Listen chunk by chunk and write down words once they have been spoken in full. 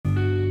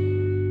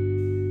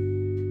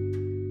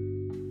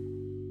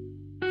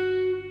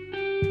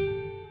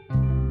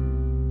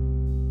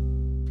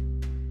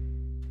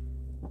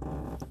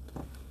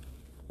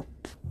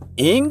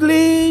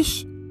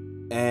English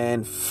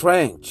and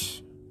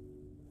French.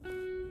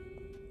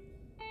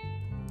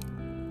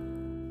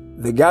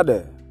 The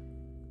gather.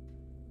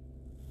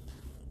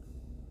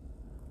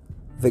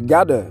 The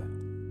gather.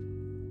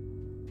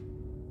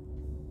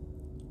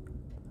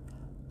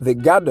 The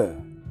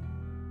gather.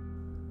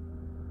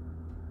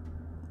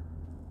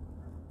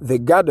 The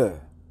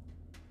gather.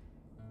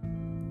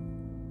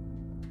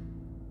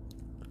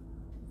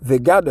 The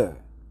gather.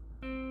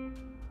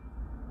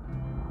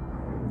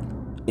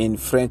 In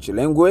French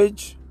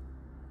language,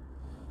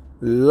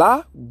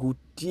 la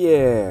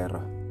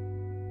gouttière.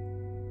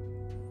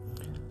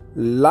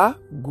 La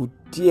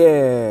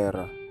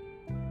gouttière.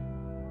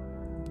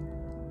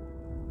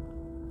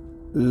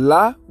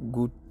 La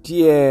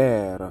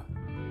gouttière.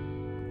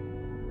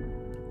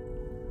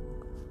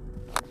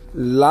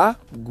 La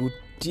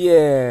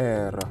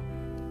gouttière.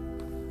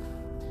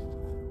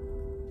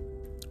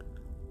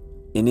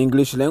 In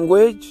English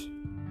language,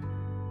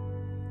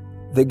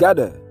 the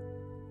gather.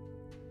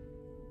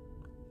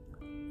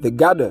 The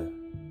gather.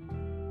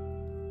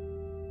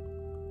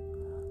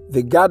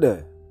 The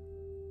gather.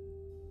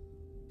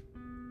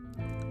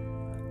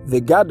 The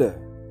gather.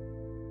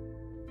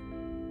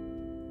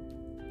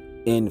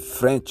 In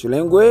French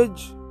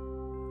language,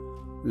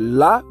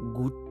 la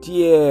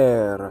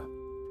gouttière.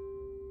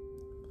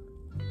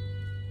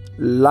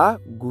 La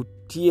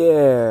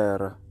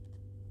gouttière.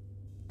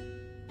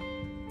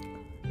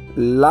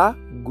 La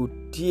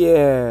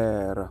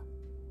gouttière.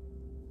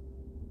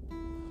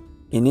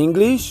 In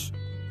English,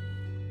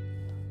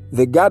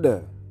 the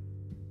gather.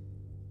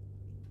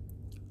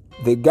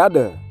 The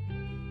gather.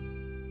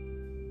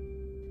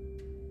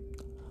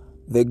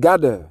 The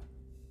gather.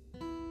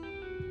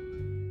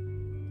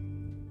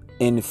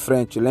 In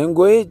French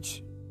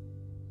language,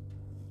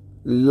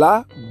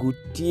 la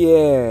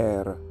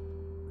gouttière.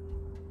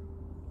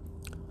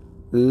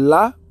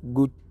 La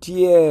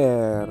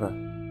gouttière.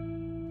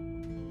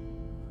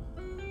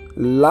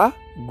 La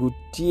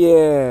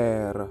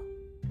gouttière.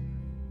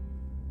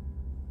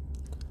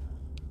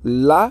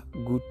 La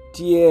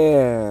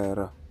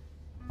gouttière.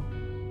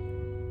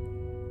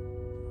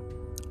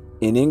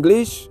 In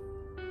English,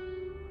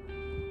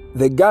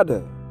 the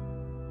gather.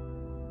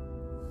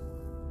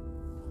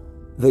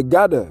 The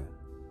gather.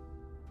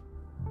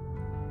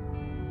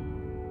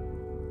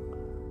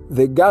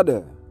 The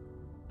gather.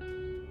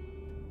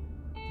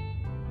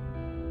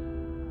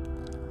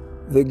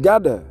 The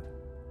gather.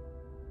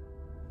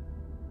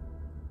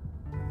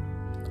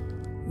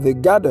 The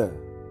gather.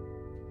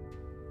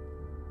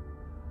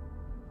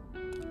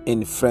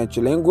 In French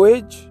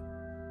language,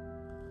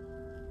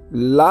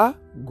 la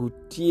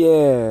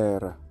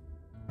gouttière.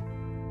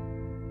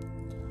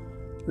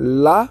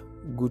 La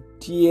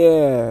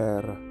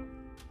gouttière.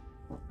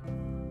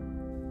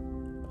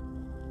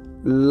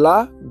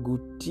 La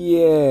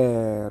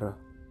gouttière.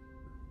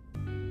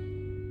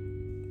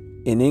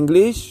 In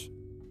English,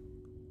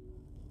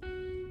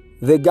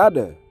 the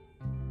gather.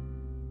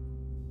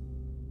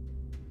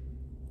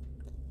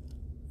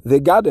 The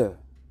gather.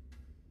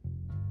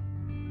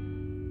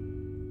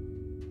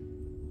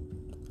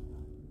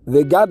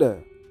 The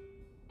gather.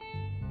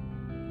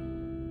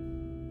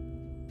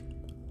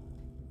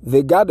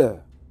 The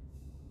gather.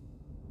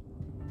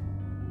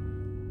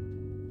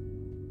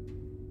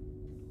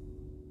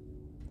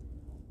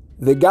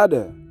 The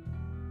gather.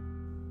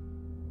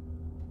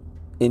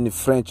 In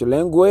French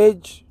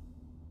language,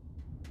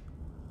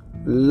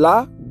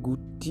 la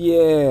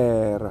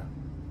gouttière.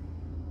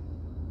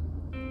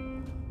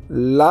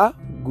 La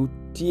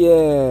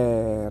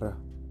gouttière.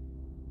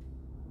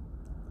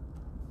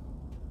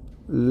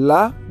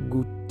 La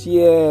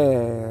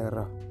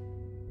gouttière.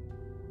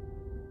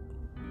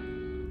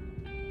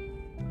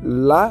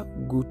 La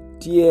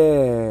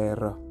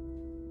gouttière.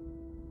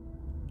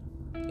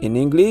 In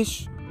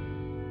English,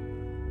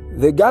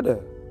 the gather.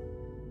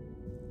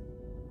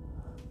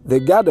 The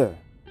gather.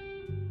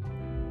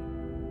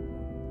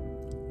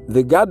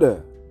 The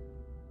gather.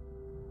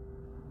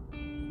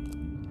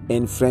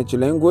 In French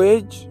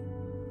language,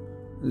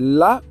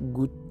 la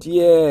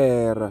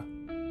gouttière.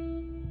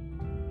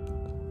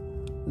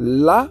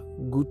 La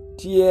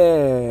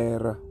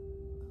gouttière.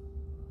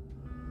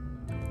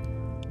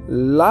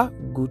 La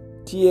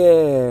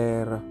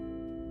gouttière.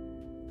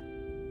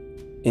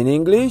 In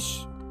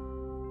English,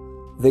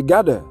 the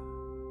gather.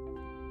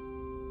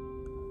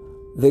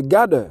 The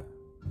gather.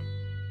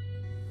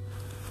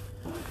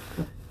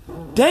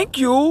 Thank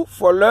you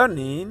for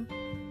learning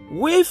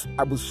with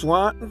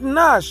Aboussouan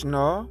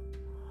International,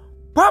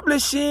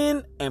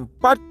 publishing and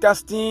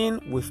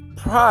podcasting with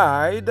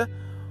pride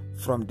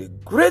from the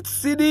great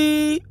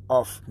city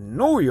of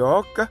New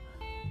York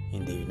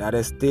in the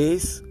United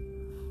States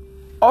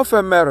of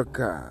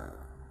America.